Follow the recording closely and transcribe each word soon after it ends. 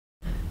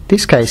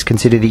This case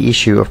considered the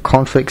issue of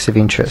conflicts of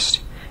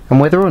interest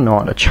and whether or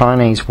not a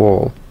Chinese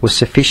wall was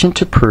sufficient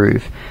to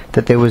prove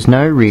that there was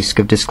no risk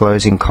of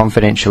disclosing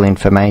confidential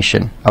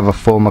information of a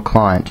former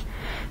client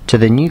to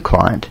the new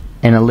client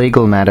in a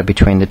legal matter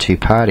between the two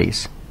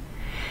parties.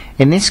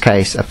 In this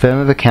case, a firm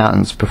of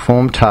accountants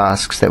performed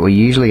tasks that were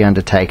usually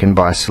undertaken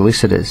by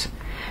solicitors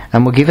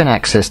and were given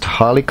access to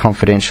highly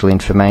confidential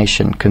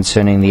information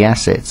concerning the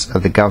assets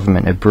of the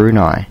government of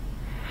Brunei.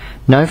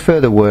 No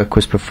further work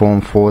was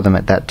performed for them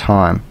at that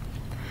time.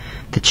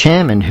 The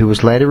chairman, who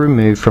was later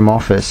removed from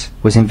office,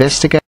 was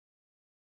investigated